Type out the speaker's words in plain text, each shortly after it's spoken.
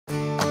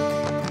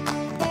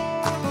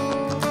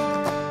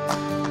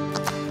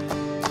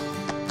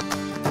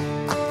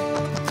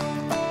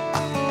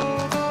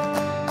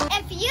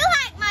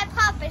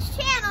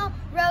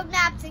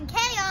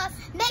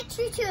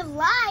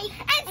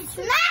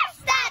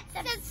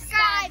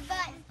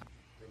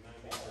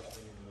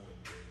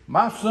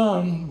My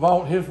son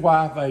bought his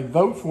wife a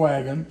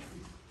Volkswagen.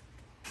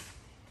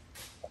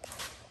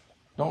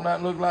 Don't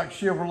that look like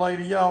Chevrolet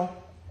to y'all?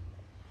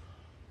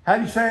 How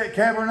do you say it,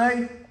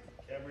 Cabernet?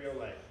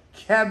 Cabriolet.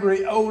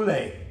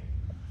 Cabriolet.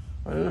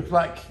 Well, it looks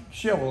like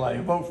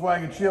Chevrolet,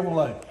 Volkswagen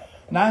Chevrolet.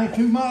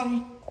 92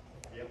 model?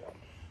 Yep.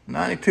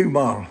 92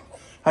 model.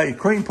 Hey,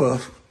 cream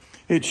puff.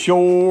 It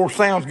sure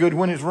sounds good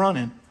when it's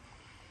running.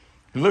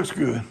 It looks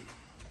good.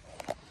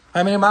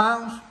 How many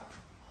miles?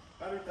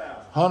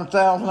 100,000.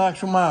 100,000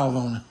 actual miles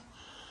on it.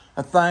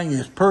 That thing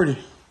is pretty.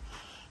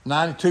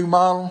 92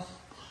 model,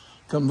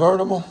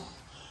 convertible.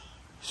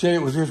 Said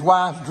it was his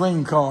wife's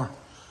dream car.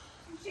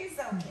 She's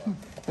so cute.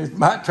 It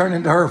might turn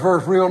into her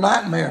first real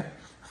nightmare.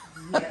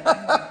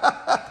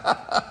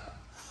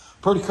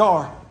 Pretty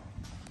car.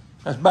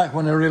 That's back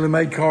when they really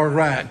made cars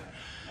right.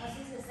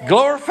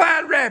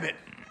 Glorified rabbit.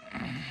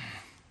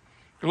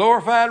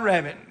 Glorified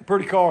rabbit.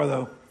 Pretty car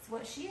though. That's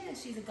what she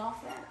is. She's a golf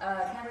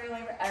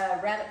cabriolet,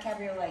 rabbit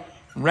cabriolet.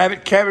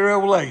 Rabbit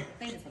Cabriolet. I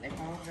think that's what they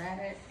call it.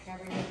 Rabbit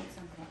cabriolet,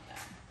 something like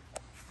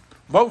that.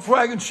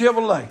 Volkswagen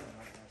Chevrolet.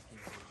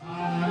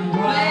 I'm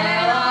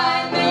glad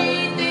I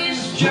made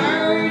this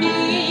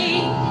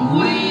journey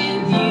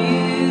with you.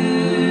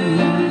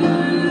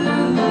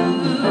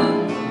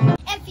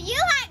 If you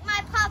like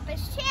my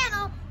Papa's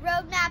channel,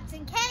 Road Maps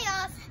and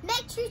Chaos,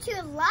 make sure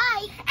to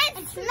like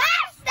and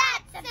smash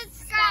that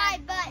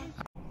subscribe button.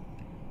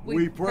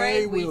 We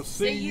pray we'll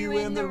see you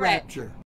in the rapture.